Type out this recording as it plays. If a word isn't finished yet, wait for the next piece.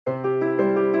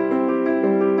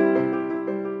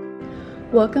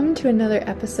Welcome to another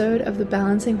episode of the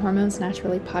Balancing Hormones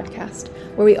Naturally podcast,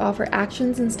 where we offer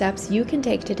actions and steps you can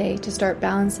take today to start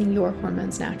balancing your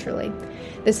hormones naturally.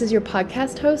 This is your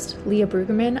podcast host, Leah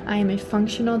Brueggemann. I am a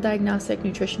functional diagnostic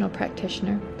nutritional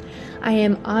practitioner. I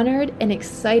am honored and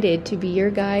excited to be your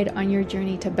guide on your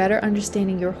journey to better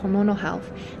understanding your hormonal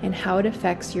health and how it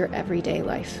affects your everyday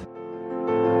life.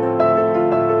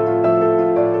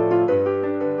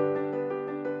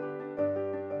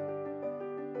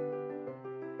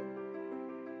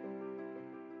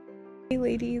 Hey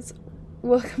ladies,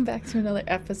 welcome back to another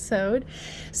episode.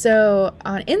 So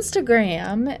on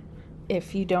Instagram,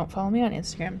 if you don't follow me on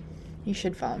Instagram, you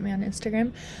should follow me on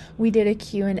Instagram. We did a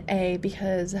Q&A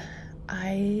because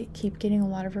I keep getting a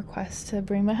lot of requests to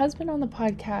bring my husband on the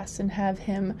podcast and have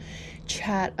him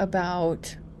chat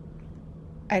about,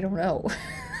 I don't know,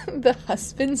 the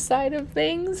husband side of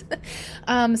things.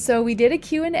 So we did a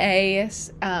Q&A.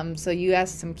 So you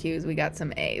asked some Q's, we got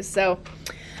some A's. So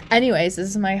anyways, this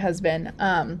is my husband.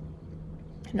 And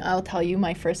I'll tell you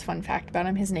my first fun fact about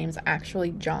him. His name's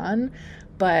actually John,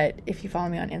 but if you follow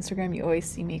me on Instagram, you always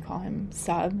see me call him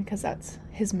Sub because that's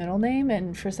his middle name.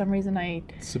 And for some reason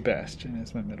Sebastian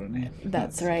is my middle name.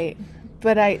 That's right.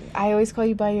 But I always call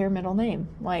you by your middle name.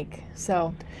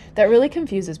 So that really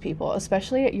confuses people,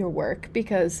 especially at your work,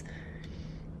 because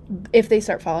if they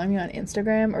start following you on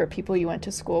Instagram or people you went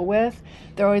to school with,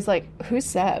 they're always like, who's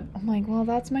Seb? I'm like, well,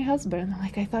 that's my husband. And they're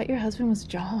like, I thought your husband was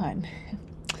John.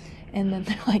 And then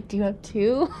they're like, do you have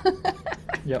two?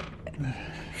 Yep.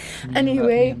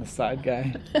 Anyway. I'm the side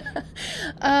guy.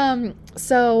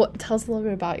 So tell us a little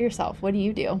bit about yourself. What do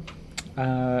you do?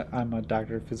 I'm a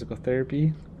doctor of physical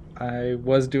therapy. I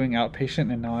was doing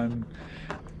outpatient and now I'm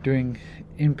doing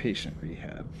inpatient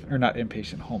rehab. Or not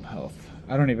inpatient, home health.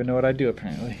 I don't even know what I do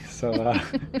apparently. So,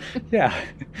 yeah.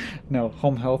 No,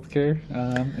 home health care.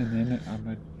 And then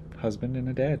I'm a husband and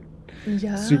a dad.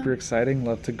 Yeah. Super exciting.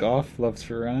 Love to golf. Love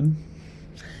to run.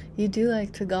 You do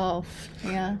like to golf.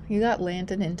 Yeah. You got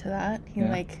Landon into that. He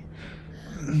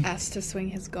asked to swing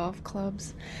his golf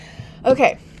clubs.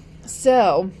 Okay.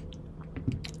 So,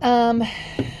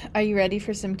 are you ready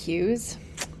for some cues?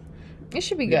 It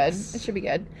should be good. Yes. It should be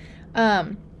good.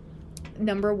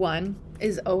 Number one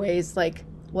is always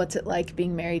what's it like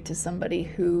being married to somebody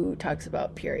who talks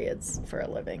about periods for a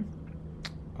living?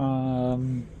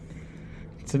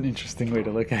 It's an interesting way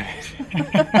to look at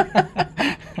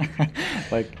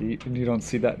it. You don't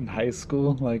see that in high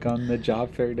school, on the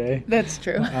job fair day. That's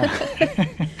true.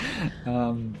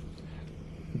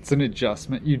 It's an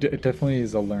adjustment. It definitely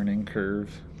is a learning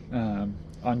curve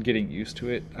on getting used to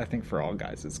it. I think for all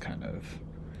guys it's kind of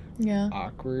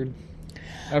awkward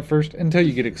at first until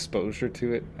you get exposure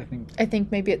to it. I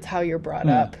think maybe it's how you're brought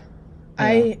up.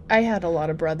 Yeah. I had a lot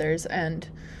of brothers, and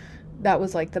that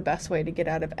was the best way to get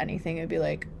out of anything. It'd be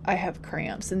like, I have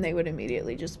cramps, and they would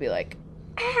immediately just be like,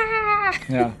 ah.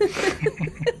 Yeah.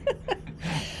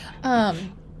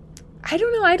 I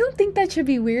don't know. I don't think that should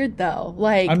be weird though.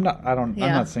 I'm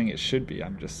not saying it should be.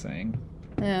 I'm just saying.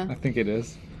 Yeah. I think it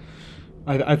is.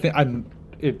 I think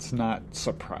it's not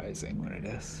surprising when it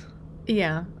is.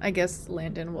 Yeah, I guess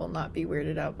Landon will not be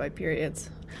weirded out by periods.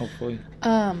 Hopefully.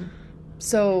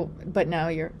 But now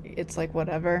it's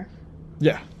whatever.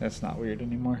 Yeah, that's not weird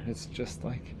anymore. It's just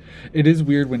it is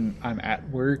weird when I'm at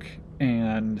work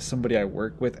and somebody I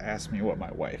work with asks me what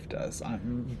my wife does.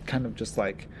 I'm kind of just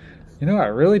I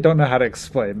really don't know how to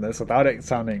explain this without it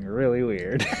sounding really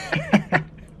weird.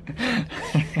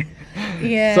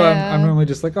 Yeah. So I'm normally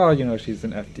just oh, she's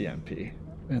an FDMP.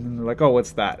 And then they're like, oh,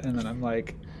 what's that? And then I'm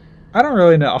like, I don't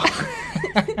really know.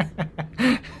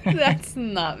 That's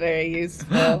not very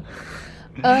useful.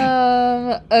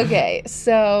 Okay,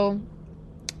 so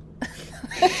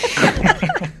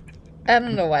I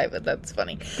don't know why, but that's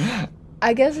funny.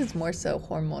 I guess it's more so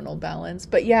hormonal balance.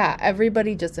 But yeah,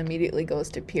 everybody just immediately goes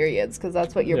to periods because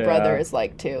that's what your brother is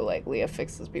like too. Leah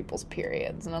fixes people's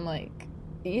periods. And I'm like,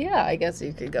 yeah, I guess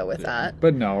you could go with that.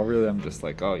 But no, really, I'm just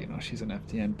she's an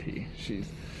FDNP. She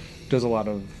does a lot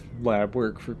of lab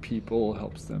work for people,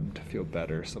 helps them to feel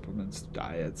better, supplements,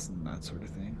 diets, and that sort of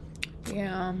thing.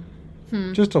 Yeah.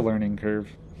 Just a learning curve.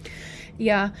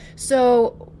 Yeah.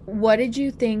 So what did you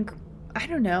think? I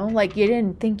don't know. You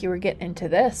didn't think you were getting into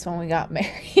this when we got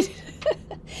married.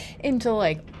 into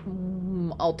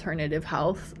alternative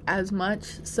health as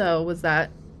much. So was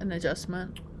that an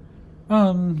adjustment?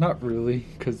 Not really.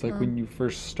 Because when you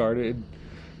first started,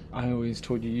 I always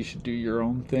told you should do your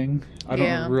own thing. I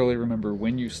don't really remember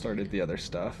when you started the other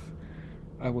stuff.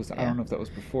 I don't know if that was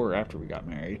before or after we got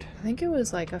married. I think it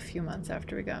was a few months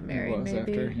after we got married. It was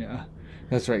maybe. after, yeah.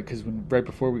 That's right, because right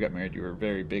before we got married, you were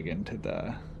very big into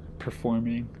the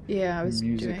performing Yeah, I was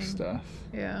music doing stuff.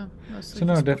 Yeah, mostly. So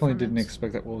no, I just definitely didn't performance.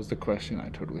 expect that. What was the question? I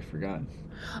totally forgot.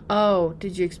 Oh,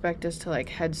 did you expect us to like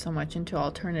head so much into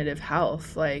alternative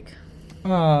health? Like,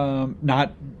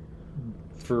 Not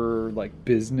for like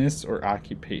business or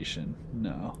occupation.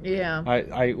 No. yeah,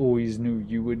 I always knew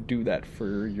you would do that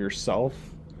for yourself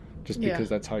just yeah, because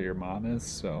that's how your mom is.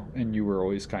 So, and you were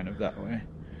always kind of that way.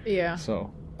 yeah.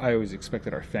 So, I always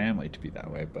expected our family to be that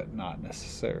way, but not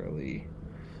necessarily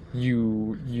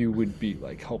you would be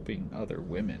like helping other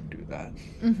women do that.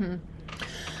 Mm-hmm.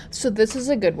 So this is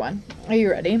a good one. Are you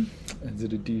ready? Is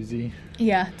it a doozy?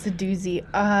 Yeah, it's a doozy.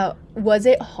 Was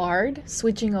it hard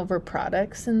switching over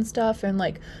products and stuff and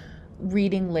like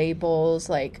reading labels?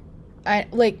 Like,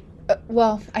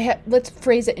 let's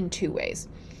phrase it in two ways.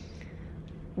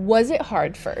 Was it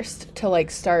hard first to like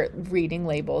start reading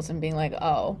labels and being like,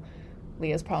 oh,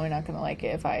 Leah's probably not going to like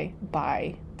it if I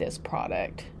buy this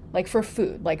product? Like for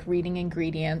food, like reading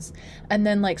ingredients and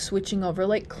then like switching over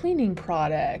like cleaning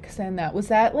products and that. Was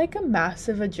that like a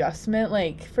massive adjustment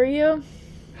like for you?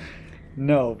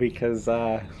 No, because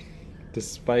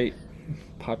despite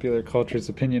popular culture's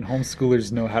opinion,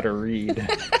 homeschoolers know how to read.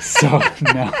 So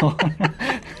no.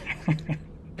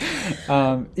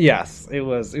 Yes, it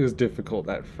was difficult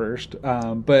at first,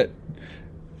 but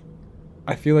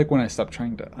I feel like when I stopped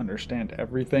trying to understand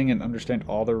everything and understand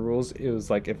all the rules, it was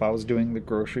like if I was doing the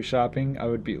grocery shopping, I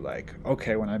would be like,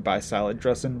 okay, when I buy salad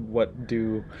dressing, what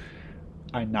do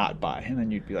I not buy? And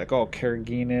then you'd be like, oh,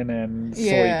 carrageenan and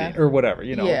Yeah. soybean or whatever,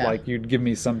 Yeah. like you'd give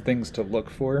me some things to look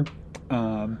for.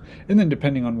 And then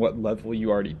depending on what level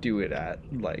you already do it at,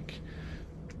 like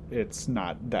it's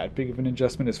not that big of an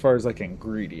adjustment as far as like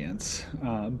ingredients.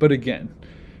 But again,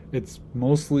 it's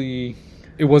mostly,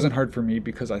 it wasn't hard for me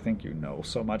because I think you know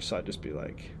so much. So I'd just be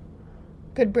like,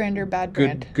 Good brand or bad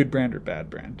brand? good brand or bad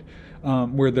brand.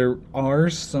 Where there are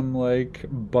some like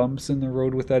bumps in the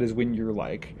road with that is when you're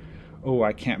like, oh,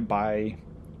 I can't buy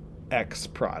X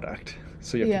product.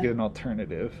 So you have to get an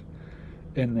alternative.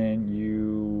 And then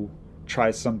you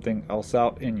try something else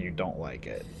out and you don't like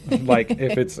it. Like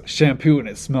if it's shampoo and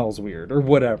it smells weird or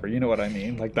whatever, you know what I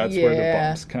mean? Like that's where the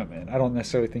bumps come in. I don't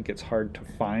necessarily think it's hard to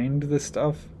find this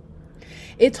stuff.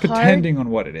 It's hard. Depending on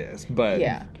what it is, but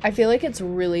yeah, I feel like it's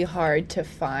really hard to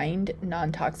find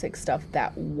non-toxic stuff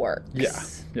that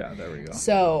works. Yeah, there we go.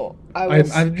 So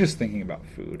I'm just thinking about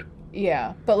food.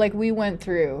 Yeah, but like we went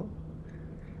through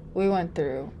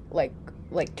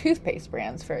like toothpaste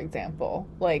brands, for example,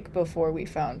 like before we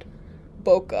found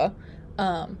Boca,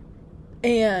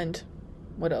 and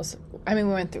what else? I mean,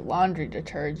 we went through laundry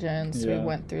detergents. Yeah. We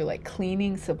went through like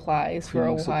cleaning supplies for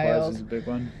a while. Supplies is a big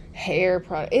one. Hair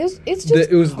product.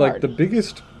 It was hard. Like the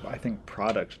biggest, I think,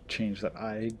 product change that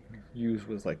I use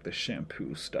was like the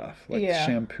shampoo stuff, like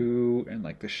shampoo and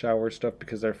like the shower stuff,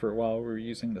 because there for a while we were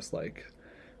using this like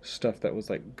stuff that was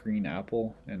like green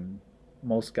apple, and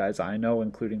most guys I know,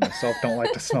 including myself, don't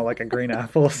like to smell like a green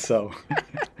apple, so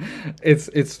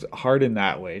it's hard in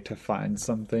that way to find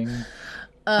something.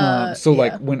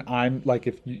 Like when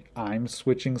I'm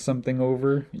switching something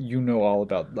over, you know all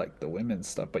about like the women's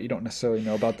stuff, but you don't necessarily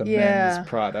know about the men's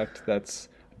product that's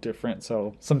different.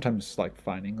 So sometimes like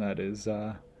finding that is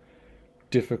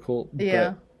difficult,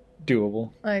 but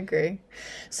doable. I agree.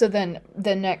 So then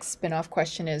the next spin-off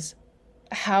question is,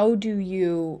 how do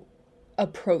you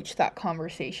approach that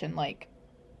conversation like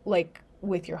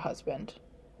with your husband?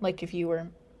 Like if you were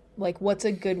like, what's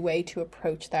a good way to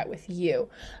approach that with you?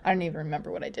 I don't even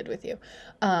remember what I did with you.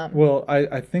 Well,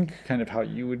 I think kind of how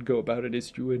you would go about it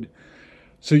is you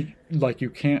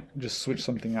can't just switch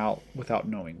something out without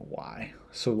knowing why.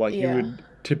 So like you would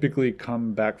typically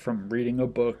come back from reading a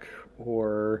book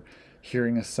or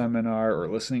hearing a seminar or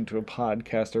listening to a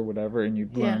podcast or whatever, and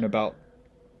you'd learn about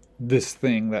this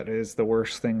thing that is the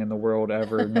worst thing in the world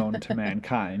ever known to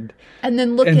mankind. And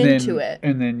then look into it.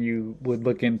 And then you would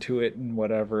look into it and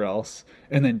whatever else,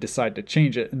 and then decide to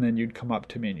change it. And then you'd come up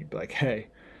to me and you'd be like, hey,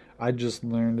 I just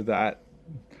learned that,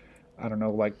 I don't know,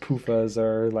 like PUFAs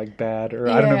are like bad, or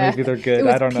I don't know, maybe they're good.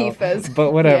 I don't know.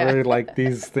 But whatever, like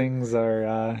these things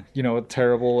are,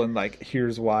 terrible. And like,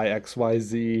 here's why X, Y,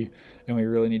 Z. And we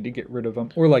really need to get rid of them.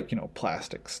 Or like,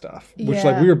 plastic stuff, which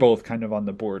like we were both kind of on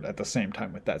the board at the same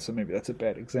time with that. So maybe that's a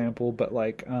bad example, but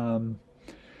like, oh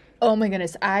my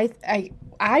goodness. I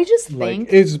just think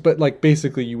but like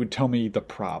basically you would tell me the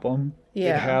problem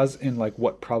it has and like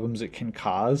what problems it can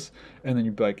cause. And then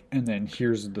you'd be like, and then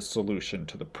here's the solution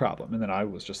to the problem. And then I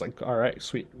was just like, all right,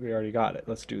 sweet. We already got it.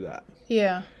 Let's do that.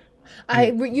 Yeah.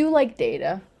 You like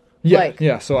data.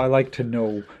 Yeah. So I like to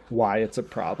know why it's a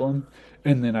problem.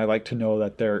 And then I like to know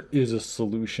that there is a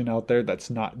solution out there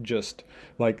that's not just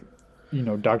like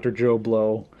Dr. Joe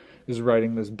Blow is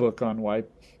writing this book on why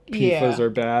PFAS Yeah. are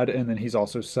bad, and then he's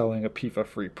also selling a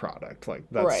PFA-free product. Like,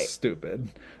 that's Right. stupid.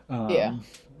 Yeah.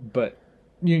 But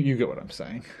you get what I'm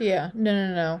saying. Yeah.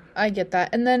 No. I get that.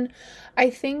 And then I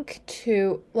think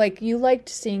too, like you liked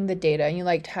seeing the data and you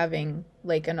liked having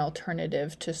like an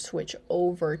alternative to switch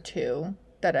over to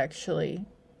that actually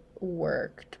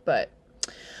worked. But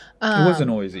It wasn't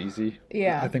um always easy. I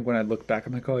yeah. think when I look back,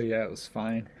 I'm like, oh yeah, it was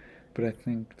fine. But I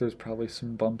think there's probably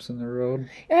some bumps in the road.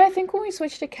 Yeah, I think when we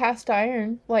switched to cast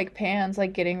iron, like pans,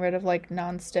 like getting rid of like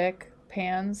non-stick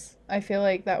pans, I feel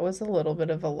like that was a little bit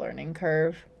of a learning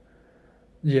curve.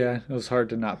 Yeah, it was hard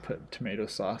to not put tomato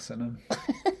sauce in them.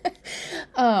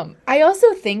 I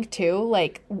also think too,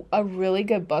 like a really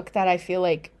good book that I feel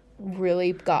like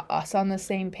really got us on the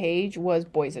same page was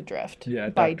Boys Adrift Yeah,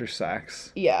 by Dr.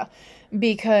 Sachs. yeah,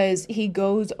 because he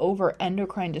goes over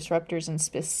endocrine disruptors and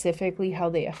specifically how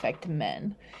they affect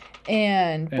men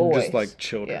and And just boys. like Yeah.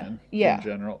 children in Yeah.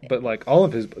 general. But like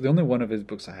the only one of his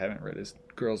books I haven't read is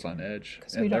Girls on Edge.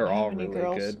 Because we And don't they're all have any really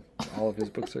girls. good. All of his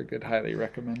books are good. Highly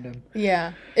recommend them.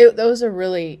 Yeah. Those are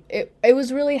really it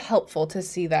was really helpful to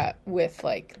see that with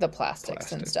like the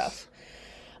plastics and Plastics. stuff.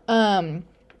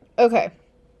 Okay.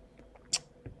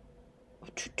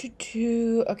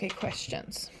 Okay,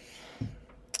 questions.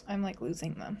 I'm like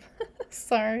losing them.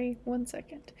 Sorry, 1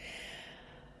 second.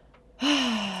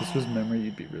 If this was memory,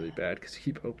 you'd be really bad because you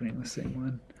keep opening the same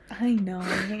one. I know,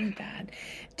 I'm really bad.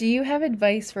 Do you have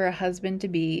advice for a husband to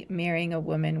be marrying a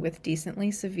woman with decently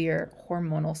severe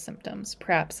hormonal symptoms,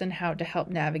 perhaps in how to help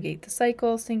navigate the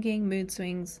cycle, syncing, mood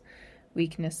swings,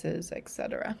 weaknesses,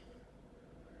 etc.?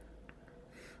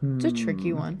 It's a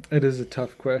tricky one. It is a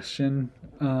tough question.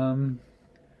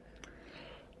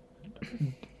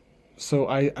 So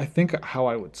I think how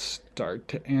I would start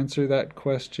to answer that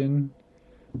question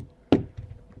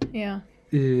Yeah.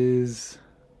 is,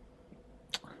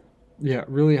 yeah,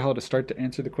 really how to start to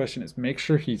answer the question is make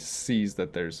sure he sees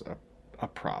that there's a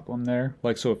problem there.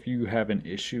 Like, so if you have an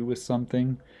issue with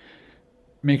something,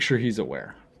 make sure he's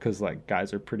aware. Because, like,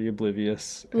 guys are pretty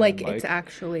oblivious. Like, And, it's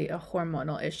actually a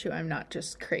hormonal issue. I'm not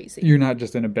just crazy. you're not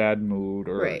just in a bad mood,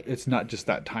 or Right. it's not just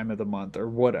that time of the month or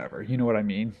whatever. You know what I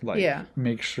mean? Like, Yeah.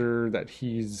 make sure that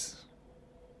he's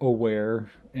aware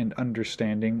and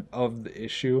understanding of the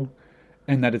issue,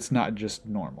 and that it's not just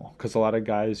normal. Because a lot of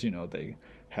guys, they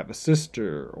have a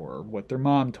sister, or what their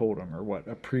mom told them, or what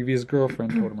a previous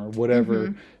girlfriend told them, or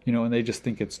whatever, and they just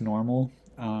think it's normal.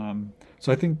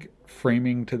 So I think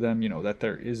framing to them, that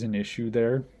there is an issue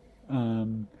there.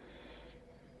 And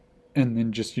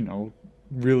then just,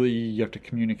 really you have to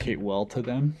communicate well to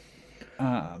them,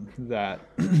 that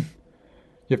you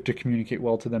have to communicate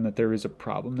well to them that there is a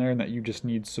problem there and that you just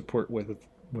need support with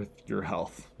your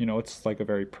health. It's like a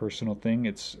very personal thing.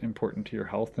 It's important to your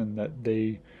health, and that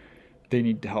they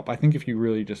need to help. I think if you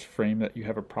really just frame that you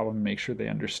have a problem and make sure they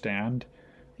understand,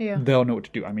 Yeah. they'll know what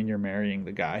to do. I mean, you're marrying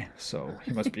the guy, so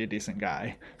he must be a decent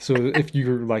guy. So if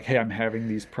you're like, hey, I'm having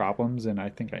these problems and I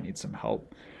think I need some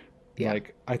help, Yeah.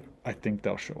 like I think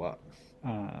they'll show up.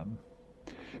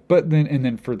 But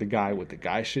then for the guy, what the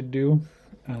guy should do,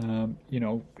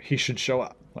 he should show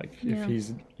up. Like, Yeah.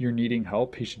 if you're needing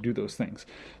help, he should do those things.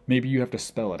 Maybe you have to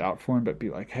spell it out for him, but be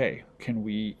like, hey, can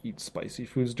we eat spicy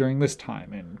foods during this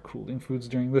time and cooling foods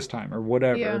during this time, or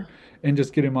whatever, Yeah. and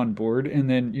just get him on board. And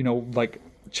then, like,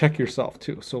 check yourself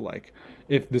too. So, like,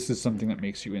 if this is something that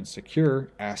makes you insecure,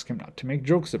 ask him not to make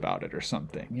jokes about it or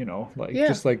something, like, Yeah.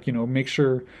 just like, make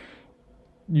sure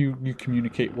you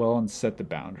communicate well and set the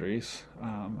boundaries.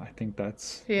 I think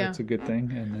that's a good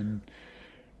thing. And then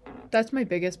That's my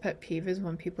biggest pet peeve is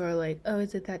when people are like, oh,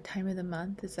 is it that time of the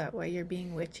month? Is that why you're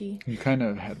being witchy? you kind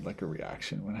of had like a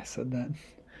reaction when I said that.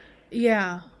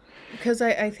 Yeah. Because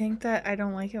I think that I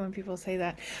don't like it when people say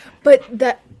that. But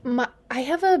I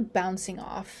have a bouncing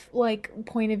off like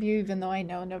point of view, even though I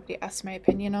know nobody asked my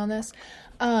opinion on this.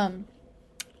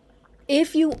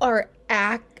 If you are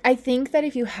I think that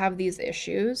if you have these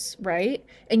issues, right,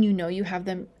 and you have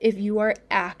them, if you are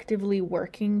actively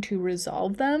working to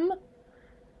resolve them,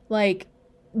 like,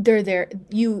 they're there,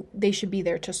 they should be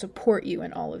there to support you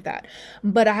and all of that.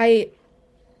 But I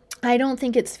don't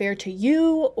think it's fair to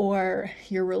you or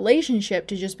your relationship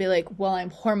to just be like, well,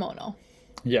 I'm hormonal.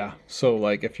 Yeah. So,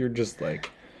 like, if you're just like,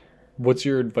 what's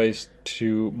your advice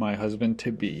to my husband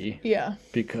to be? Yeah.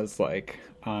 Because, like,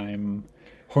 I'm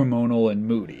hormonal and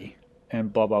moody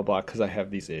and blah, blah, blah, because I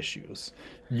have these issues.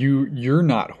 You're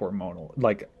not hormonal.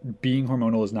 Like, being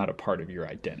hormonal is not a part of your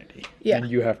identity. Yeah. And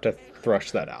you have to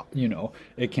thrush that out.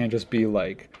 It can't just be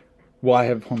like, well, I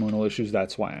have hormonal issues,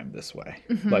 that's why I'm this way.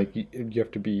 Like, you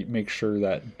have to make sure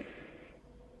that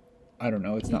I don't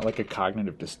know. It's not like a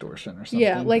cognitive distortion or something.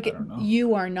 Yeah, like I don't know.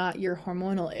 you are not your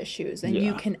hormonal issues, and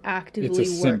you can actively It's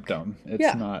a work. symptom.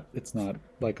 It's not. It's not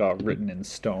like a written in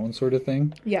stone sort of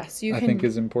thing. Yes, you I can. think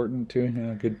is important too.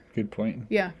 Yeah, good point.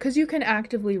 Yeah, because you can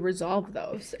actively resolve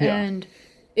those, and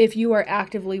if you are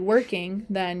actively working,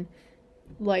 then,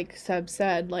 like Seb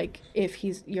said, like if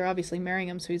you're obviously marrying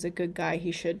him, so he's a good guy,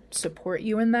 he should support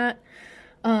you in that.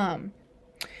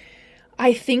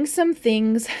 I think some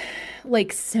things,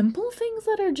 like simple things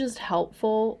that are just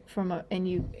helpful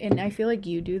and I feel like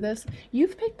you do this.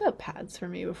 You've picked up pads for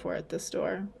me before at the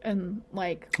store, and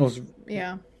like,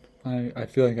 yeah. I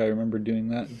feel like I remember doing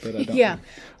that, but I don't. Yeah,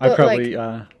 I probably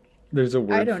there's a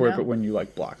word for it, but when you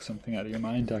like block something out of your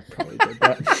mind, I probably did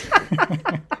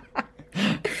that.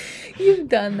 You've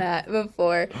done that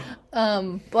before,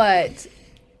 but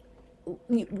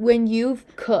when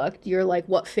you've cooked, you're like,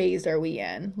 what phase are we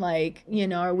in? Like,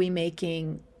 are we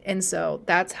making? And so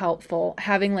that's helpful.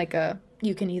 Having like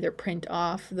you can either print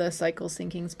off the cycle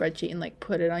syncing spreadsheet and like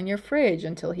put it on your fridge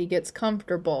until he gets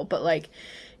comfortable. But like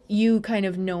you kind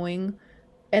of knowing,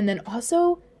 and then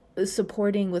also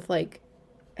supporting with like,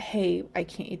 hey, I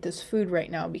can't eat this food right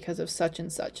now because of such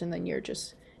and such. And then you're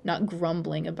just not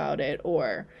grumbling about it,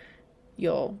 or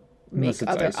you'll make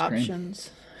other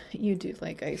options. You do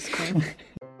like ice cream.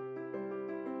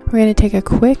 We're going to take a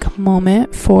quick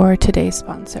moment for today's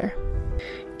sponsor.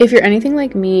 If you're anything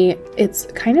like me, it's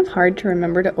kind of hard to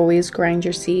remember to always grind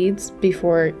your seeds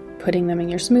before putting them in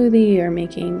your smoothie or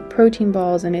making protein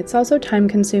balls, and it's also time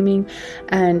consuming.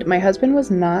 And my husband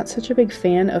was not such a big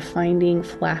fan of finding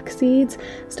flax seeds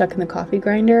stuck in the coffee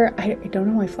grinder. I don't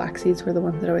know why flax seeds were the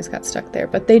ones that always got stuck there,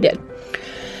 but they did.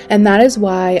 And that is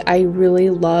why I really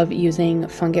love using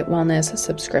Funk It Wellness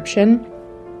subscription.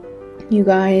 You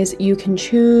guys, you can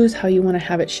choose how you want to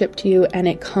have it shipped to you, and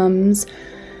it comes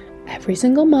every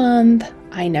single month.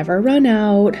 I never run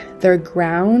out. They're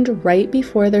ground right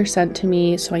before they're sent to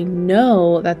me, so I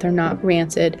know that they're not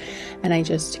rancid, and I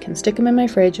just can stick them in my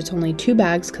fridge. It's only 2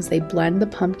 bags because they blend the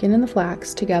pumpkin and the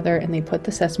flax together, and they put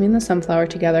the sesame and the sunflower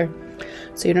together,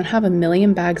 so you don't have a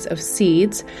million bags of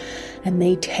seeds, and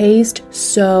they taste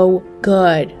so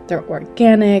good. They're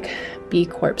organic, B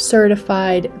Corp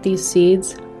certified. These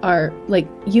seeds are like,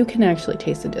 you can actually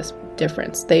taste the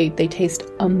difference. They taste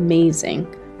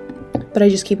amazing. But I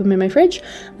just keep them in my fridge,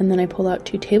 and then I pull out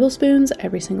 2 tablespoons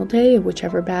every single day of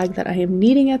whichever bag that I am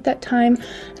needing at that time,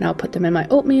 and I'll put them in my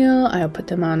oatmeal, I'll put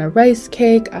them on a rice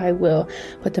cake, I will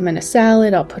put them in a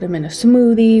salad, I'll put them in a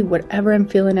smoothie, whatever I'm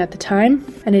feeling at the time.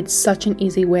 And it's such an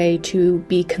easy way to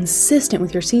be consistent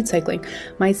with your seed cycling.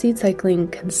 My seed cycling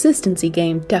consistency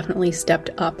game definitely stepped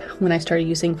up when I started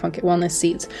using Funk It Wellness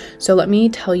seeds. So let me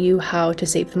tell you how to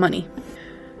save the money.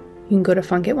 You can go to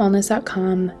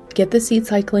funkitwellness.com, get the seed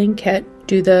cycling kit,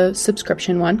 do the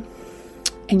subscription one,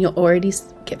 and you'll already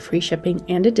get free shipping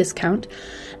and a discount.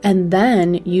 And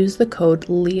then use the code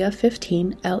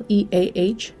LEAH15,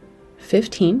 LEAH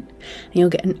 15, and you'll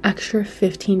get an extra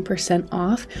 15%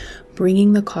 off,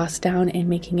 bringing the cost down and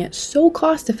making it so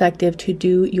cost effective to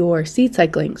do your seed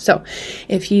cycling. So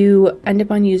if you end up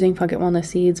on using Funk It Wellness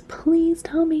seeds, please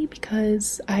tell me,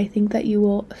 because I think that you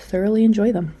will thoroughly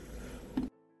enjoy them.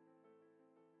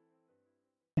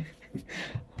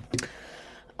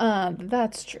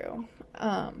 That's true.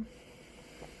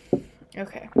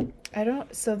 Okay.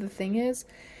 So the thing is,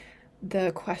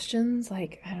 the questions,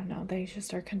 like, I don't know, they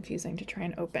just are confusing to try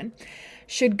and open.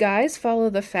 Should guys follow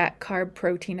the fat, carb,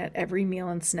 protein at every meal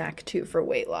and snack too for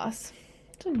weight loss?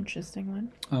 It's an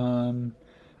interesting one.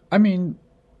 I mean,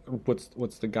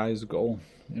 what's the guy's goal?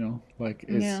 Like,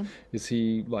 is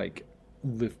he like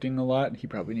lifting a lot? He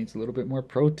probably needs a little bit more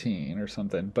protein or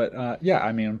something. But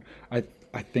I mean, I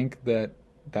think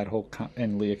that whole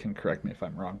and Leah can correct me if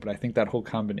I'm wrong, but I think that whole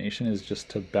combination is just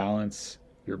to balance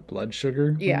your blood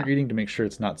sugar when you're eating, to make sure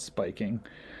it's not spiking,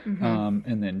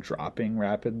 and then dropping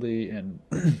rapidly, and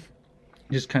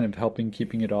just kind of helping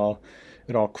keeping it all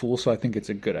cool. So I think it's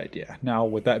a good idea. Now,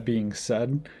 with that being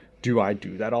said, do I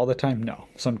do that all the time? No.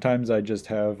 Sometimes I just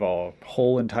have a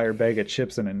whole entire bag of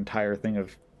chips and an entire thing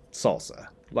of salsa.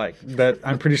 Like that,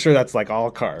 I'm pretty sure that's like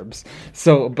all carbs.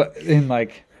 So, but in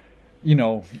like,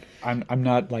 I'm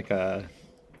not like a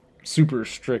super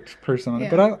strict person on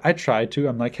it, but I try to.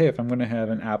 I'm like, hey, if I'm going to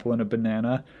have an apple and a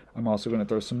banana, I'm also going to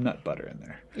throw some nut butter in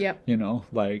there. Yep.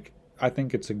 Like, I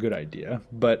think it's a good idea.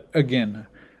 But again,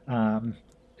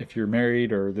 if you're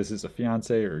married, or this is a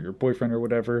fiance or your boyfriend or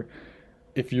whatever,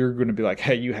 if you're going to be like,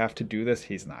 hey, you have to do this,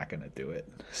 he's not going to do it.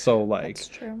 So like, that's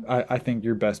true. I think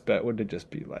your best bet would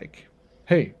just be like,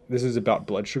 hey, this is about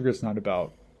blood sugar. It's not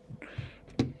about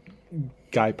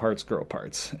guy parts, girl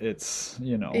parts. It's,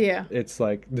 Yeah. it's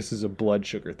like, this is a blood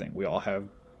sugar thing. We all have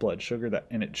blood sugar,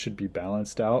 and it should be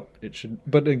balanced out. It should,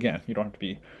 but again, you don't have to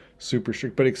be super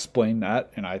strict, but explain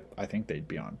that. And I think they'd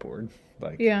be on board.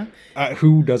 Like, Yeah.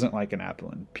 who doesn't like an apple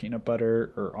and peanut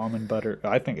butter or almond butter?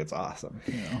 I think it's awesome.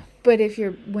 But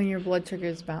when your blood sugar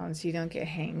is balanced, you don't get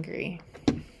hangry.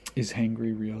 Is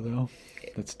hangry real though?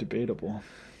 That's debatable.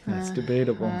 That's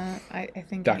debatable. I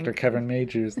think Dr. Kevin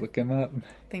Majors, look him up.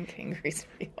 I think hangry's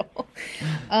real.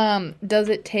 Does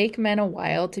it take men a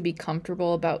while to be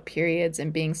comfortable about periods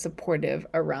and being supportive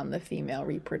around the female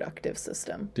reproductive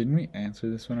system? Didn't we answer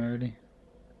this one already?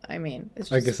 I mean,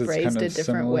 it's I just guess it's phrased kind a of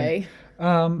different similar. way.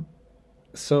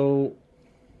 So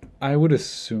I would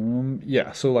assume,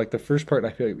 yeah. So like the first part,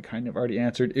 I feel like we kind of already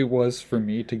answered. It was for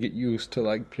me to get used to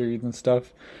like periods and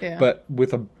stuff. Yeah. But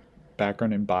with a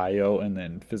background in bio and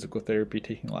then physical therapy,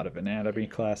 taking a lot of anatomy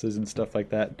classes and stuff like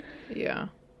that, Yeah.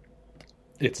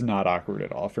 it's not awkward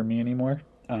at all for me anymore.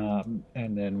 And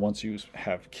then once you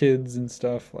have kids and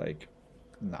stuff, like,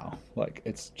 no, like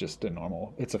it's just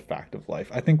it's a fact of life.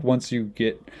 I think once you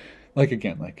get, like,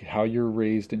 again, like how you're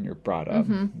raised and you're brought up,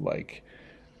 like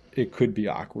it could be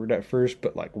awkward at first,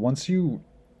 but like once you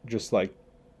just like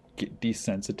get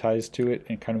desensitized to it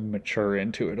and kind of mature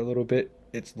into it a little bit,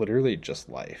 it's literally just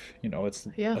life. It's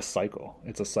a cycle.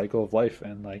 It's a cycle of life,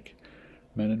 and like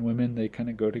men and women, they kind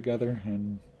of go together,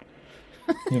 and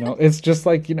it's just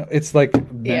like, it's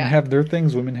like men have their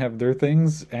things, women have their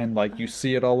things, and like you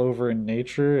see it all over in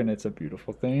nature, and it's a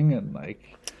beautiful thing, and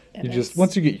like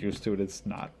once you get used to it, it's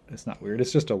not weird.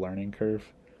 It's just a learning curve.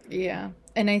 Yeah.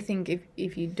 And I think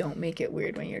if you don't make it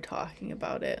weird when you're talking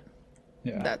about it,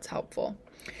 that's helpful.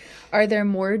 Are there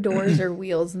more doors or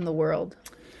wheels in the world?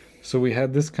 So we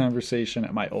had this conversation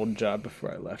at my old job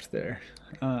before I left there.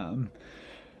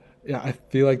 I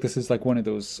feel like this is like one of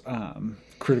those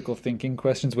critical thinking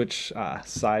questions, which,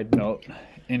 side note,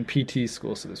 in PT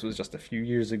school, so this was just a few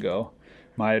years ago,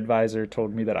 my advisor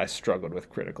told me that I struggled with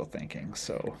critical thinking.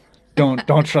 So don't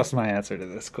trust my answer to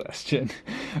this question.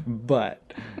 But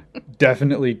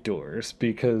definitely doors,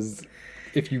 because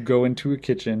if you go into a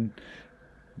kitchen,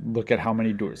 look at how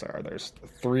many doors there are. There's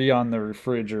 3 on the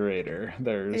refrigerator.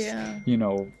 There's,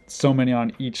 so many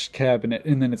on each cabinet.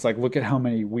 And then it's like, look at how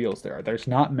many wheels there are. There's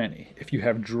not many. If you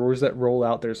have drawers that roll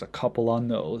out, there's a couple on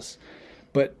those,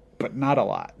 but not a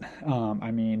lot.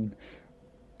 I mean,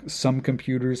 some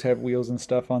computers have wheels and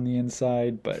stuff on the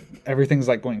inside, but everything's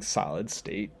like going solid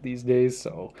state these days.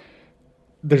 So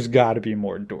there's got to be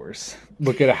more doors.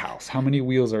 Look at a house. How many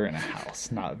wheels are in a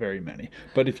house? Not very many.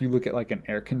 But if you look at like an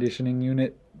air conditioning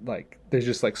unit, like there's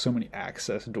just like so many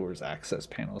access doors, access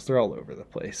panels. They're all over the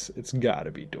place. It's got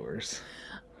to be doors.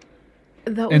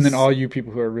 And then all you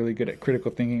people who are really good at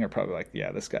critical thinking are probably like,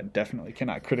 yeah, this guy definitely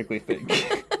cannot critically think.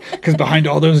 Because behind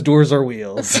all those doors are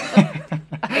wheels.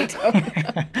 I don't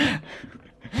know.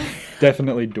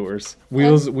 Definitely doors.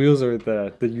 Wheels are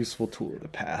the useful tool of the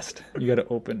past. You got to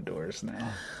open doors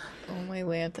now. Oh my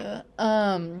Lanta.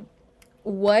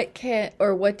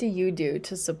 What do you do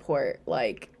to support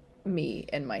like me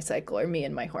and my cycle, or me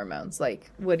and my hormones?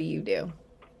 Like, what do you do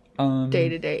day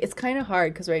to day? It's kind of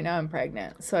hard because right now I'm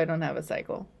pregnant, so I don't have a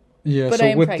cycle. Yeah, but so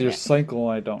with pregnant. your cycle,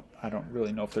 I don't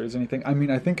really know if there's anything. I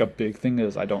mean, I think a big thing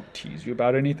is I don't tease you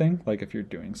about anything. Like if you're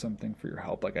doing something for your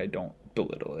health, like I don't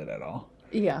belittle it at all.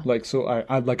 Yeah. Like, so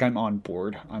I'm on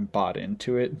board. I'm bought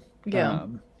into it. Yeah.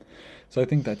 So I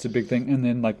think that's a big thing. And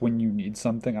then like when you need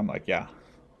something, I'm like, yeah,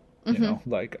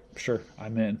 like, sure,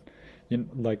 I'm in.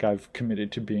 Like I've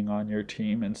committed to being on your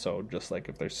team. And so just like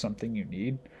if there's something you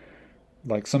need,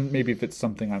 like maybe if it's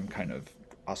something I'm kind of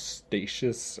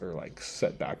ostentatious or like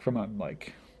set back from, I'm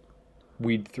like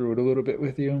weed through it a little bit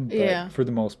with you. But for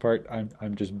the most part,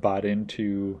 I'm just bought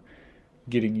into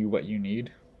getting you what you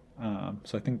need.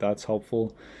 So I think that's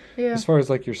helpful. Yeah. As far as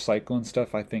like your cycle and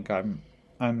stuff, I think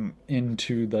I'm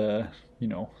into the,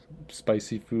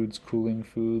 spicy foods, cooling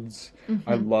foods.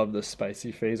 I love the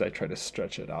spicy phase. I try to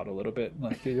stretch it out a little bit.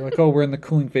 Like you're like, oh, we're in the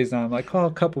cooling phase now. I'm like, oh,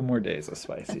 a couple more days of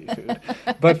spicy food.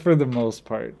 But for the most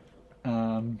part,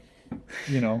 doing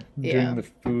the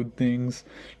food things,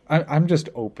 I'm just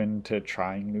open to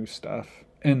trying new stuff.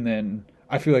 And then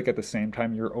I feel like at the same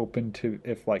time, you're open to,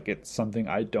 if like it's something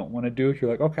I don't want to do,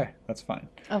 you're like, okay, that's fine.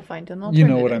 I'll find an alternative.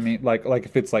 You know what I mean? Like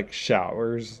if it's like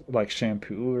showers, like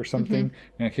shampoo or something, and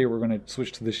like, hey, we're going to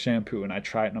switch to this shampoo, and I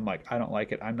try it and I'm like, I don't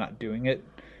like it, I'm not doing it.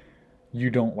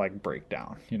 You don't like break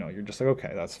down. You're just like,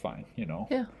 okay, that's fine.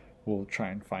 Yeah. We'll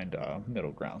try and find a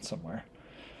middle ground somewhere.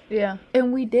 Yeah,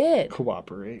 and we did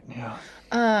cooperate. Yeah.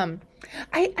 I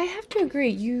have to agree.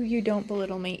 You don't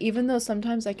belittle me, even though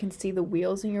sometimes I can see the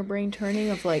wheels in your brain turning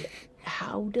of like,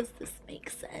 how does this make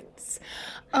sense?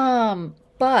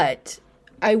 But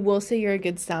I will say you're a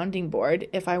good sounding board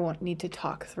if I need to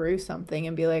talk through something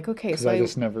and be like, okay, Because so I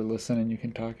just never listen and you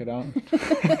can talk it out.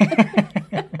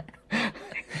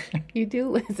 You do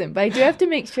listen, but I do have to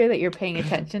make sure that you're paying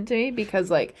attention to me because,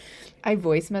 like, I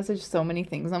voice message so many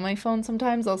things on my phone.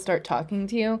 Sometimes I'll start talking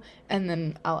to you and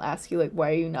then I'll ask you, like,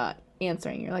 why are you not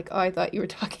answering? You're like, oh, I thought you were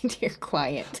talking to your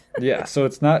client. Yeah, so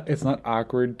it's not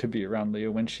awkward to be around Leah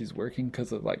when she's working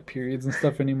because of like periods and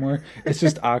stuff anymore. It's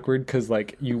just awkward because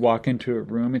like you walk into a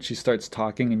room and she starts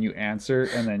talking and you answer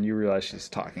and then you realize she's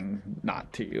talking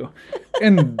not to you,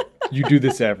 and you do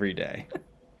this every day,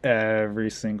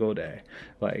 every single day.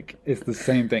 Like it's the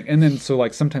same thing. And then so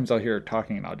like sometimes I'll hear her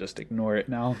talking and I'll just ignore it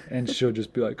now, and she'll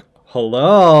just be like,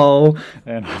 "Hello,"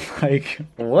 and I'm like,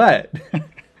 "What?"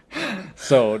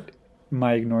 So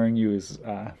my ignoring you is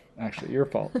actually your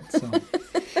fault. So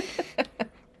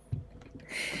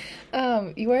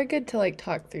You are good to like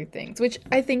talk through things, which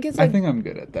I think is like, I think I'm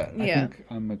good at that. Yeah. I think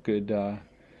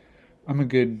I'm a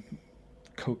good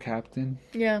co-captain.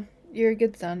 yeah, you're a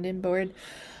good sounding board.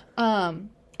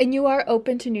 And you are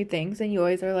open to new things, and you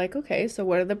always are like, okay, so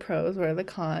what are the pros, what are the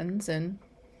cons, and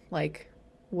like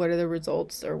what are the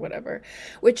results or whatever.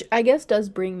 Which I guess does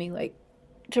bring me like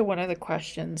to one of the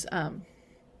questions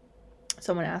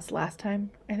someone asked last time,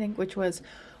 I think, which was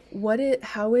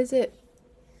how is it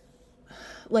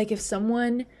like if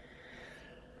someone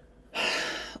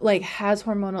like has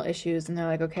hormonal issues and they're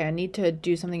like, okay, I need to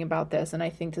do something about this and I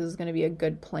think this is going to be a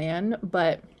good plan,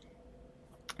 but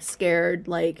scared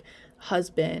like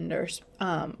husband or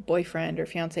boyfriend or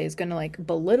fiance is going to like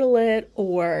belittle it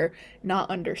or not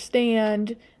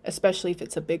understand, especially if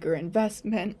it's a bigger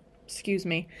investment, excuse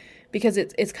me, because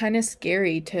it's kind of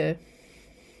scary to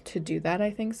do that,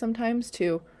 I think, sometimes,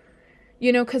 to,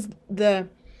 because the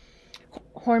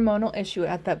hormonal issue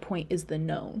at that point is the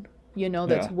known,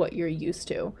 that's Yeah. what you're used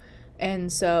to.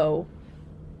 And so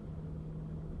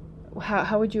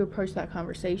how would you approach that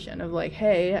conversation of like,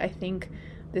 hey, I think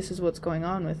this is what's going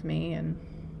on with me and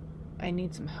I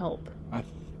need some help?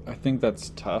 I think that's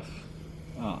tough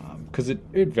because it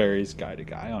varies guy to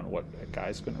guy on what a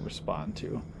guy's going to respond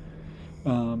to.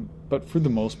 But for the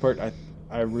most part,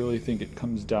 I really think it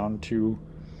comes down to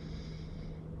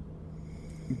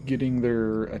getting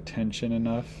their attention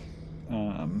enough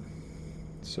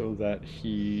so that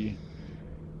he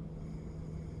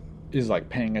is like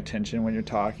paying attention when you're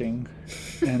talking,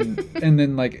 and and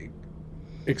then like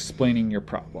explaining your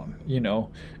problem,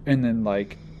 and then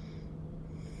like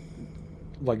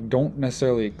don't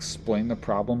necessarily explain the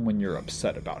problem when you're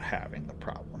upset about having the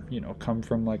problem. Come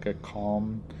from like a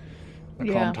calm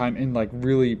time and like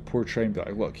really portray and be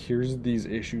like, look, here's these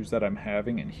issues that I'm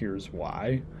having and here's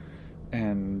why.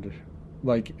 And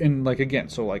again,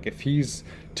 so like if he's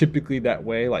typically that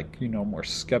way, like more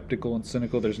skeptical and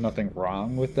cynical, there's nothing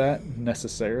wrong with that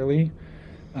necessarily.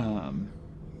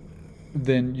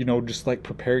 Then just like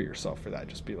prepare yourself for that.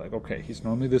 Just be like, okay, he's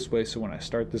normally this way, so when I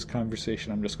start this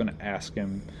conversation, I'm just going to ask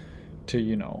him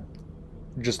to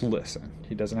just listen.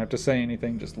 He doesn't have to say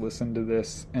anything, just listen to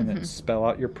this, and then spell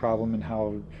out your problem and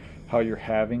how you're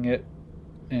having it,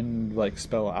 and like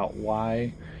spell out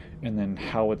why, and then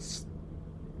how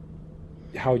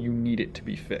you need it to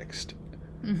be fixed.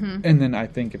 And then I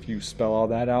think if you spell all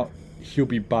that out, he'll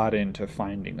be bought into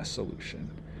finding a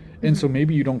solution. And so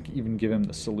maybe you don't even give him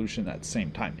the solution that same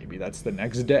time. Maybe that's the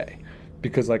next day.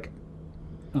 Because I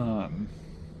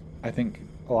think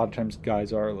a lot of times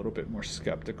guys are a little bit more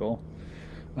skeptical.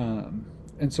 And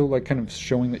so like kind of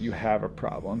showing that you have a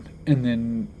problem and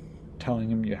then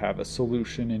telling him you have a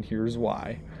solution and here's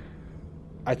why.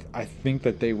 I think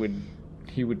that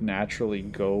he would naturally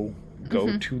go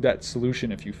to that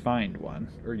solution if you find one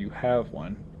or you have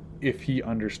one, if he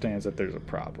understands that there's a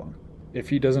problem. If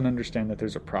he doesn't understand that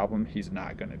there's a problem, he's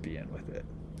not going to be in with it.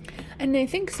 And I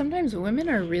think sometimes women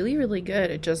are really, really good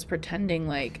at just pretending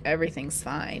like everything's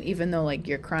fine, even though like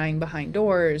you're crying behind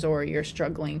doors or you're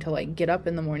struggling to like get up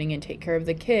in the morning and take care of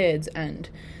the kids. And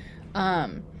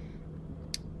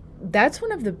that's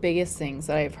one of the biggest things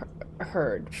that I've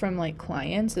heard from like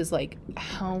clients is like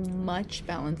how much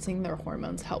balancing their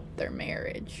hormones help their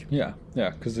marriage. Yeah,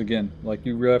 because again, like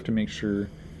you really have to make sure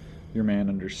your man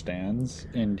understands,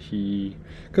 and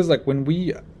because like when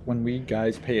we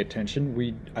guys pay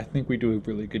attention, I think we do a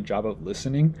really good job of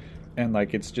listening, and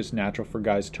like it's just natural for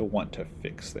guys to want to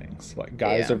fix things. Like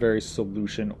guys are very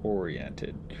solution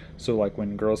oriented, so like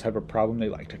when girls have a problem, they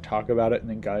like to talk about it, and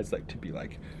then guys like to be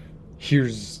like,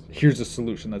 here's here's a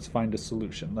solution. Let's find a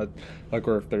solution.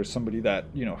 Or if there's somebody that,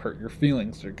 hurt your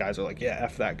feelings, or guys are like, yeah,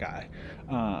 F that guy,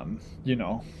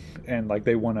 and like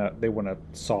they want to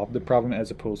solve the problem as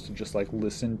opposed to just like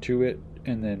listen to it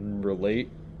and then relate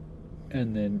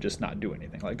and then just not do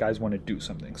anything. Like guys want to do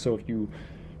something. So if you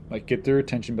like get their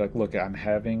attention, be like, look, I'm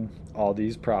having all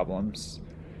these problems.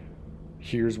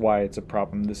 Here's why it's a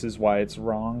problem. This is why it's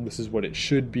wrong. This is what it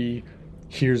should be.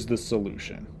 Here's the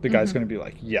solution. The guy's going to be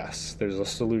like, yes, there's a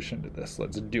solution to this.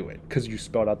 Let's do it. Because you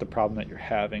spelled out the problem that you're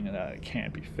having and that it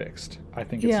can't be fixed. I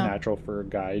think it's natural for a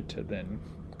guy to then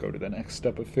go to the next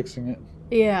step of fixing it.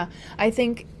 Yeah. I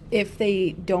think if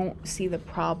they don't see the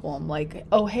problem, like,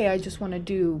 oh, hey, I just want to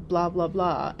do blah, blah,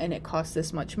 blah, and it costs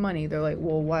this much money, they're like,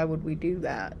 well, why would we do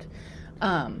that?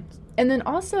 And then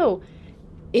also,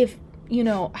 if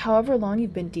however long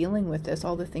you've been dealing with this,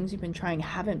 all the things you've been trying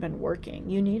haven't been working,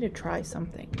 you need to try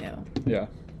something new. Yeah.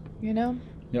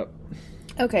 Yep.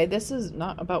 Okay, this is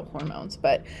not about hormones,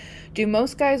 but do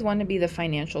most guys want to be the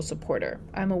financial supporter?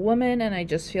 I'm a woman and I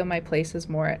just feel my place is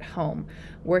more at home,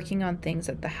 working on things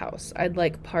at the house. I'd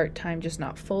like part-time, just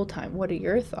not full-time. What are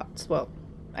your thoughts? Well,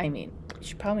 I mean,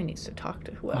 she probably needs to talk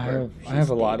to whoever. I have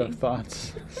a lot of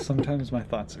thoughts. Sometimes my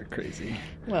thoughts are crazy.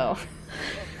 Well...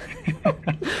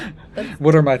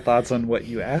 What are my thoughts on what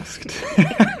you asked?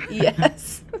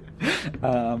 Yes.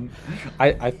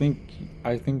 I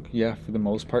think yeah, for the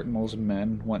most part, most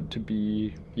men want to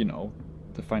be,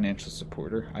 the financial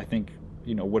supporter. I think,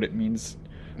 what it means,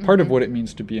 part of what it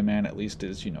means to be a man at least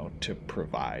is, to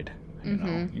provide.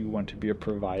 You want to be a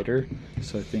provider.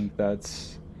 So I think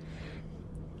that's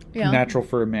natural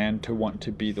for a man to want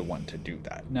to be the one to do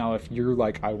that. Now, if you're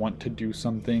like, I want to do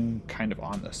something kind of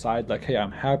on the side, like, hey,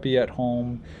 I'm happy at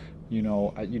home, you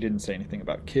didn't say anything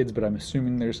about kids, but I'm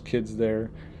assuming there's kids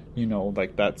there,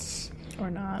 like that's...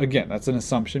 Or not. Again, that's an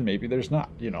assumption. Maybe there's not,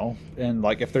 and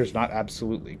like if there's not,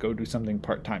 absolutely go do something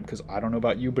part-time, because I don't know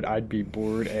about you, but I'd be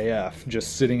bored AF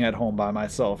just sitting at home by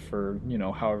myself for,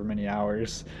 however many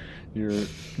hours your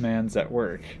man's at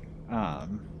work.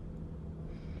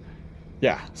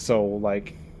 Yeah, so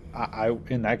like I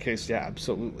in that case, yeah,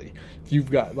 absolutely. If you've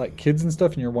got like kids and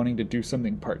stuff and you're wanting to do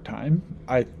something part-time,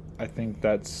 I think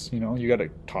that's, you got to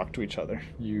talk to each other.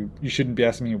 You shouldn't be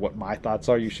asking me what my thoughts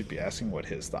are. You should be asking what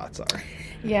his thoughts are.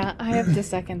 Yeah, I have to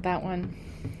second that one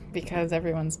because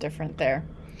everyone's different there.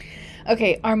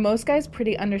 Okay, are most guys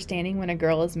pretty understanding when a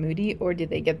girl is moody, or do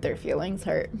they get their feelings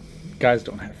hurt? Guys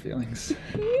don't have feelings.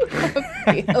 You have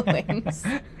feelings.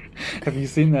 Have you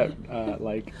seen that,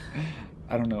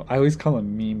 I don't know, I always call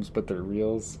them memes, but they're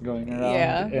reels going around.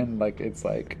 Yeah. And like, it's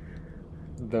like,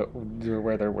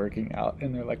 where they're working out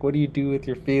and they're like, what do you do with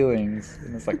your feelings?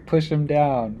 And it's like, push them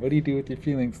down. What do you do with your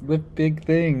feelings? Lift big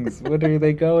things. What are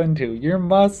they going to? Your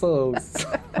muscles.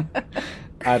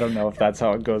 I don't know if that's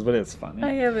how it goes, but it's funny.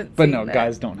 I haven't but seen no, that.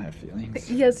 Guys don't have feelings.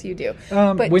 Yes, you do.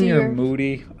 But when you're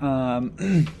moody, I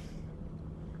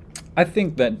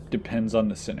think that depends on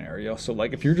the scenario. So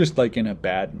like if you're just like in a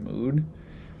bad mood,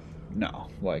 no,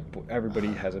 like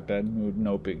everybody has a bad mood,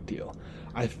 no big deal.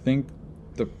 I think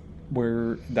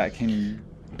where that can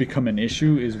become an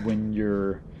issue is when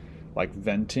you're like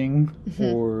venting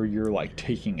or you're like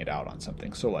taking it out on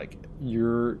something. So like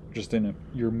you're just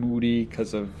you're moody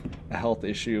because of a health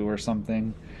issue or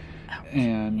something. Ouch.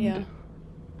 And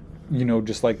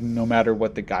just like no matter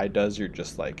what the guy does, you're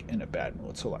just like in a bad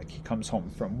mood. So like he comes home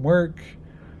from work.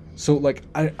 So like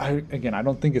I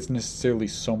don't think it's necessarily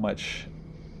so much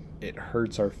it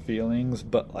hurts our feelings,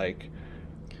 but like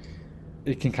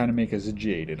it can kind of make us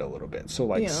jaded a little bit. So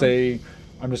like say,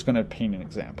 I'm just going to paint an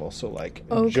example. So like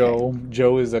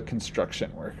Joe is a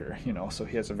construction worker, so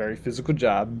he has a very physical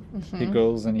job. He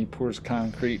goes and he pours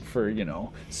concrete for,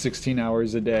 16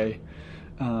 hours a day.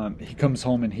 He comes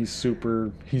home and he's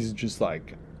just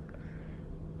like,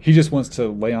 he just wants to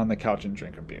lay on the couch and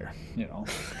drink a beer,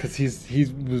 because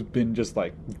he's been just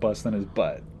like busting his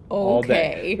butt all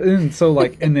day. And so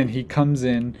like, and then he comes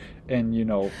in and,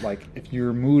 like if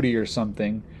you're moody or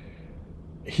something,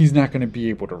 he's not going to be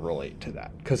able to relate to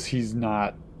that because he's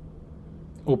not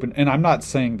open. And I'm not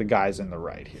saying the guy's in the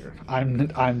right here. I'm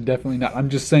definitely not. I'm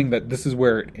just saying that this is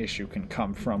where an issue can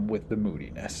come from with the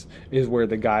moodiness, is where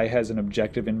the guy has an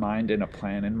objective in mind and a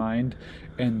plan in mind,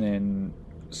 and then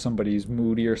somebody's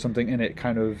moody or something, and it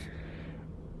kind of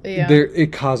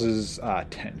it causes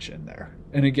tension there.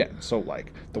 And again, so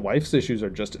like the wife's issues are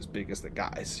just as big as the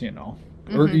guy's,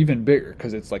 or even bigger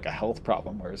because it's like a health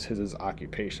problem, whereas his is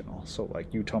occupational. So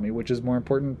like you tell me which is more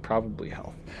important, probably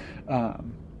health.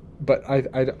 But I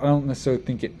don't necessarily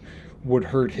think it would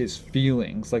hurt his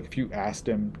feelings. Like if you asked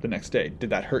him the next day, did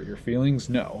that hurt your feelings?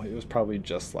 No, it was probably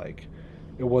just like,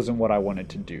 it wasn't what I wanted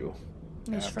to do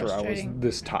It's after I was frustrating.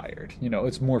 this tired.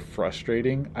 It's more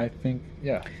frustrating, I think.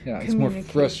 Yeah, it's more Communication.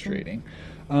 frustrating.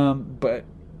 But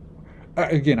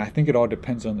again, I think it all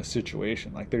depends on the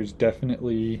situation. Like, there's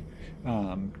definitely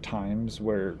times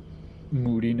where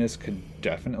moodiness could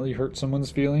definitely hurt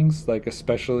someone's feelings. Like,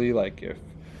 especially like if,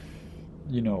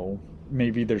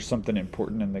 maybe there's something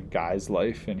important in the guy's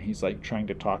life and he's like trying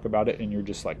to talk about it and you're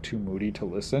just like too moody to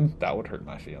listen. That would hurt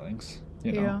my feelings.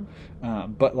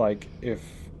 But like if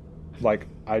like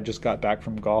I just got back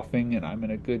from golfing and I'm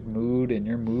in a good mood and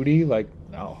you're moody, like,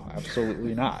 no,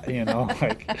 absolutely not.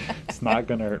 Like, it's not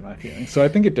gonna hurt my feelings. So I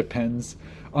think it depends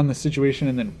on the situation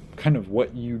and then kind of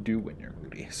what you do when you're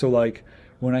moody. So like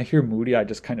when I hear moody, I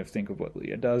just kind of think of what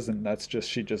Leah does, and that's just,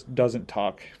 she just doesn't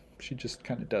talk. She just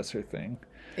kind of does her thing.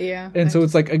 Yeah. And so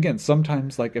it's like, again,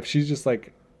 sometimes like if she's just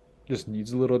like just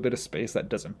needs a little bit of space, that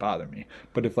doesn't bother me.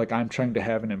 But if like I'm trying to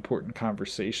have an important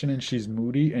conversation and she's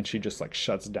moody and she just like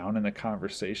shuts down in the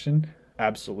conversation,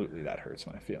 absolutely that hurts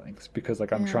my feelings, because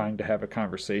like I'm trying to have a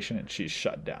conversation and she's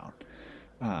shut down.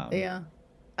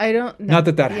 I don't know. Not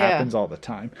that happens all the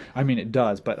time. I mean, it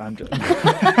does, but I'm just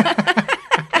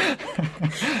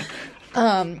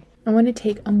I want to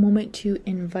take a moment to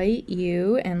invite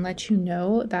you and let you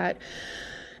know that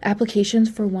applications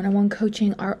for one-on-one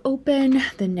coaching are open.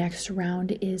 The next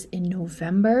round is in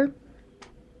November,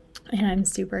 and I'm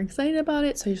super excited about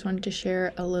it. So I just wanted to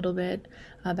share a little bit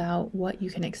about what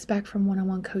you can expect from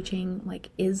one-on-one coaching. Like,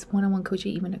 is one-on-one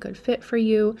coaching even a good fit for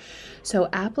you? So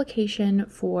application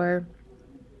for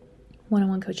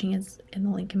one-on-one coaching is in the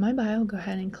link in my bio. Go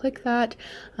ahead and click that.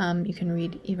 You can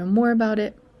read even more about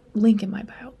it. Link in my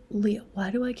bio. Leah,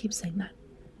 why do I keep saying that?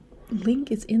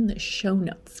 Link is in the show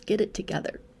notes. Get it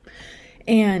together.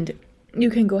 And you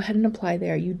can go ahead and apply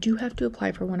there. You do have to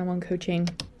apply for one-on-one coaching.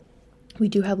 We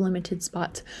do have limited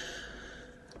spots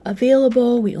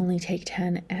available. We only take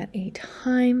 10 at a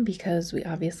time because we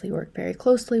obviously work very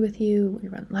closely with you. We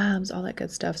run labs, all that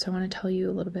good stuff. So I want to tell you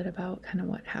a little bit about kind of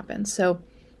what happens. So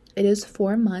it is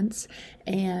 4 months,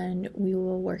 and we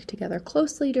will work together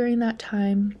closely during that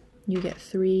time. You get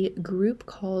 3 group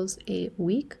calls a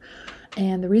week.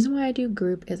 And the reason why I do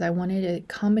group is I wanted a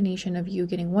combination of you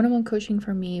getting one-on-one coaching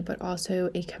from me, but also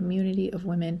a community of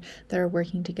women that are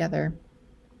working together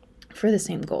for the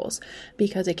same goals,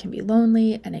 because it can be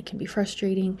lonely and it can be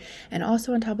frustrating. And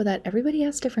also on top of that, everybody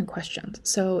has different questions.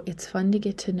 So it's fun to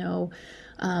get to know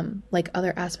like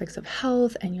other aspects of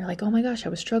health, and you're like, oh my gosh, I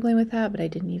was struggling with that, but I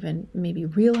didn't even maybe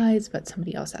realize, but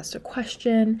somebody else asked a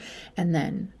question. And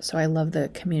then, so I love the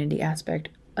community aspect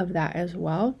of that as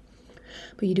well.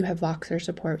 But you do have Voxer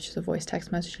support, which is a voice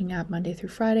text messaging app, Monday through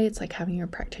Friday. It's like having your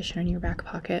practitioner in your back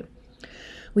pocket.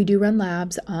 We do run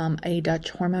labs. A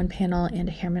Dutch hormone panel and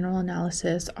a hair mineral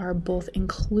analysis are both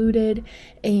included,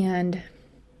 and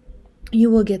you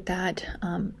will get that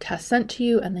test sent to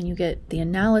you, and then you get the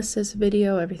analysis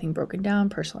video, everything broken down,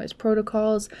 personalized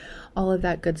protocols, all of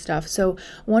that good stuff. So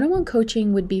one-on-one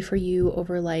coaching would be for you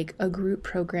over like a group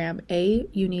program.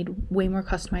 You need way more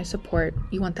customized support.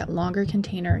 You want that longer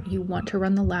container. You want to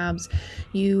run the labs.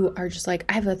 You are just like,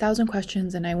 I have 1,000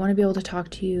 questions and I want to be able to talk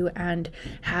to you and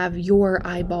have your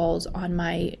eyeballs on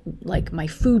my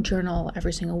food journal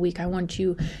every single week. I want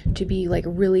you to be like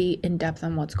really in depth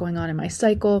on what's going on in my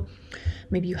cycle.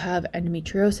 Maybe you have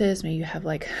endometriosis, maybe you have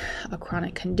like a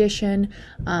chronic condition,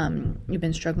 you've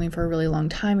been struggling for a really long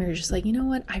time, or you're just like, you know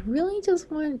what, I really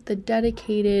just want the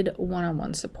dedicated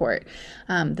one-on-one support,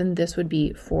 then this would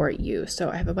be for you. So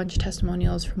I have a bunch of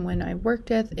testimonials from when I worked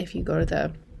with. If you go to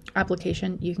the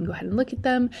application, you can go ahead and look at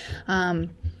them.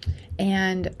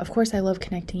 And of course, I love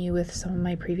connecting you with some of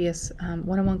my previous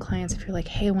one-on-one clients. If you're like,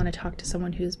 hey, I want to talk to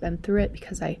someone who's been through it,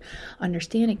 because I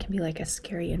understand it can be like a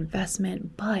scary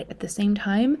investment, but at the same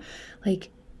time, like,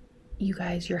 you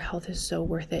guys, your health is so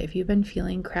worth it. If you've been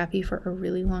feeling crappy for a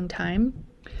really long time,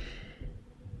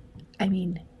 I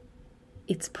mean,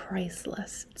 it's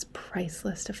priceless. It's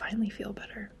priceless to finally feel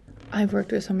better. I've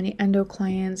worked with so many endo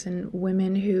clients and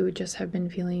women who just have been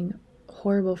feeling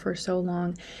horrible for so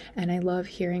long, and I love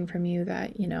hearing from you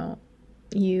that, you know,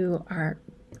 you are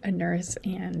a nurse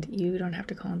and you don't have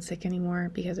to call in sick anymore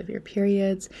because of your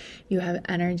periods. You have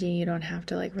energy. You don't have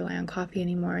to like rely on coffee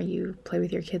anymore. You play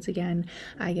with your kids again.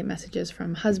 I get messages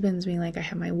from husbands being like, I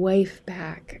have my wife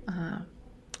back.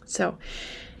 So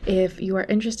if you are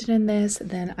interested in this,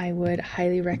 then I would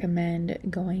highly recommend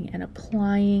going and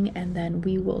applying, and then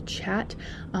we will chat.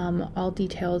 All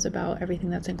details about everything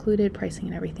that's included, pricing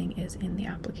and everything is in the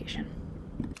application.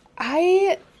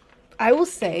 I will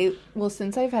say, well,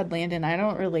 since I've had Landon, I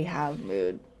don't really have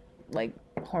mood, like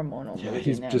hormonal moodiness.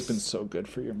 He's just been so good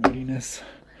for your moodiness.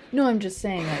 No, I'm just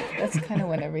saying, like, that's kind of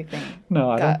when everything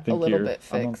No, I don't got a think little you're. bit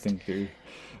I don't fixed. think you're.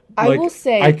 I Like, will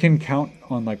say, I can count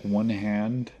on like one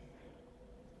hand,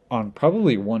 on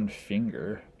probably one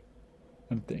finger.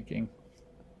 I'm thinking.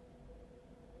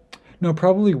 No,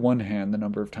 probably one hand. The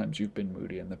number of times you've been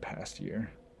moody in the past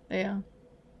year. yeah.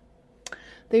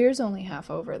 The year's only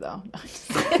half over, though.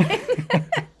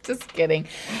 Just kidding.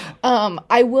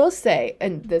 I will say,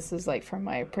 and this is like from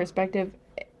my perspective,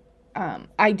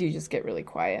 I do just get really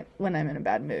quiet when I'm in a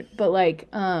bad mood. But like,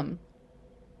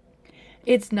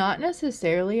 it's not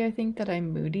necessarily, I think, that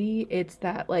I'm moody. It's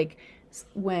that like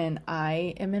when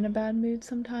I am in a bad mood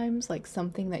sometimes, like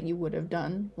something that you would have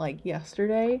done like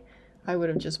yesterday, I would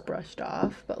have just brushed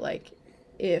off. But like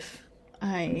if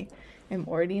I am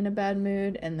already in a bad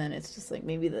mood and then it's just like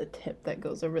maybe the tip that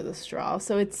goes over the straw.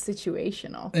 So it's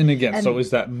situational. And again, And so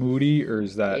is that moody or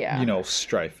is that, yeah.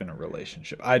 strife in a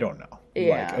relationship? I don't know.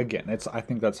 Yeah. Like, again, I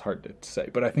think that's hard to say,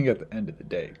 but I think at the end of the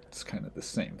day, it's kind of the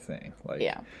same thing. Like,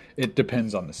 Yeah. it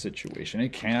depends on the situation.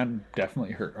 It can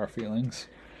definitely hurt our feelings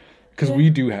because we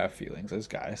do have feelings as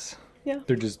guys. Yeah.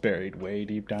 They're just buried way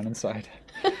deep down inside.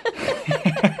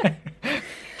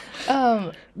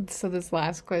 So this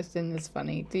last question is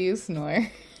funny. Do you snore?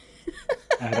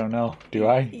 I don't know. Do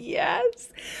I? Yes.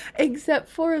 Except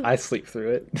for I sleep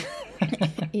through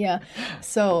it. yeah.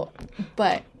 So,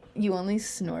 but you only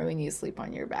snore when you sleep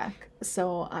on your back.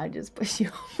 So I just push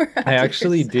you over. I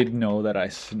actually did know that I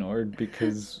snored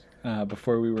because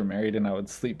before we were married and I would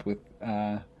sleep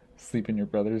in your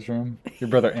brother's room, your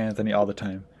brother Anthony, all the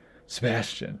time.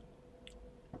 Sebastian,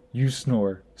 you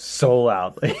snore so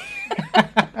loudly.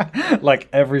 Like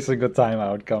every single time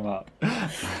I would come up.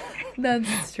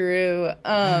 That's true.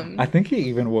 I think he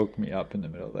even woke me up in the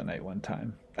middle of the night one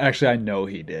time. Actually, I know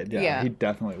he did. Yeah. He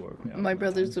definitely woke me up. My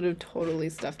brothers would have totally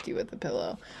stuffed you with a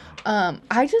pillow.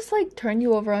 I just like turn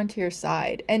you over onto your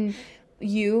side, and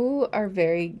you are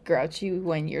very grouchy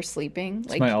when you're sleeping.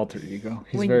 It's my alter ego.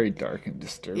 He's very dark and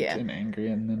disturbed and angry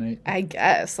in the night. I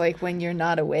guess, like when you're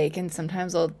not awake, and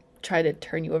sometimes I'll try to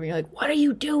turn you over. And you're like, "What are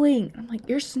you doing?" I'm like,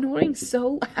 "You're snoring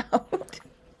so loud."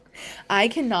 I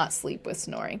cannot sleep with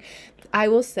snoring. I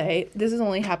will say this has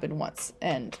only happened once,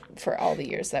 and for all the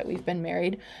years that we've been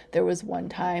married, there was one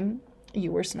time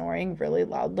you were snoring really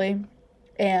loudly,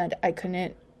 and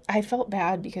I felt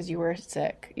bad because you were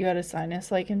sick. You had a sinus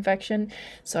infection,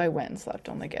 so I went and slept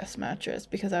on the guest mattress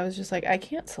because I was just like, I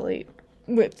can't sleep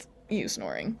with you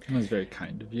snoring. That was very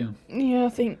kind of you. Yeah,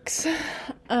 thanks.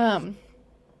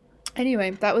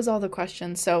 Anyway, that was all the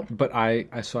questions. So, but I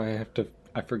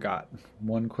forgot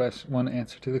one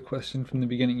answer to the question from the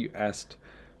beginning. You asked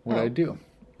what I do.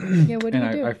 Yeah, what do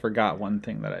you do? I forgot one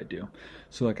thing that I do.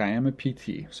 So I am a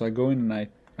PT. So I go in and I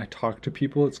talk to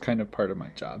people. It's kind of part of my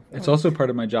job. It's also part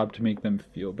of my job to make them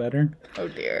feel better. Oh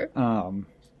dear.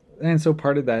 And so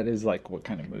part of that is like what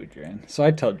kind of mood you're in. So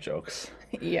I tell jokes.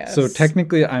 Yes. So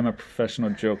technically I'm a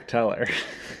professional joke teller.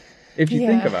 If you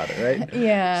think about it, right?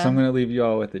 Yeah. So I'm going to leave you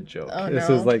all with a joke. Oh, this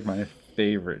no. is like my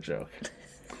favorite joke.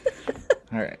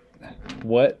 All right.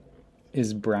 What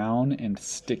is brown and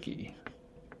sticky?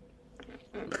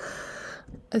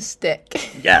 A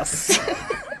stick. Yes.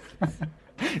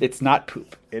 It's not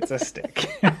poop. It's a stick.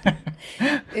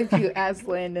 If you ask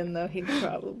Landon, though, he'd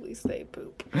probably say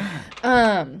poop.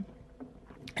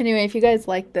 Anyway, if you guys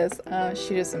like this,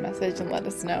 shoot us a message and let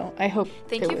us know. I hope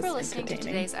Thank you for listening to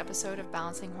today's episode of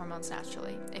Balancing Hormones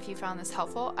Naturally. If you found this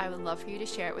helpful, I would love for you to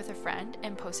share it with a friend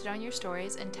and post it on your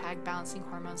stories and tag Balancing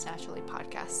Hormones Naturally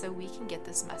podcast so we can get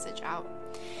this message out.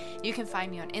 You can find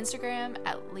me on Instagram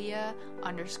at Leah_BRUEG,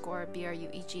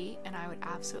 and I would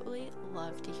absolutely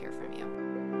love to hear from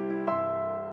you.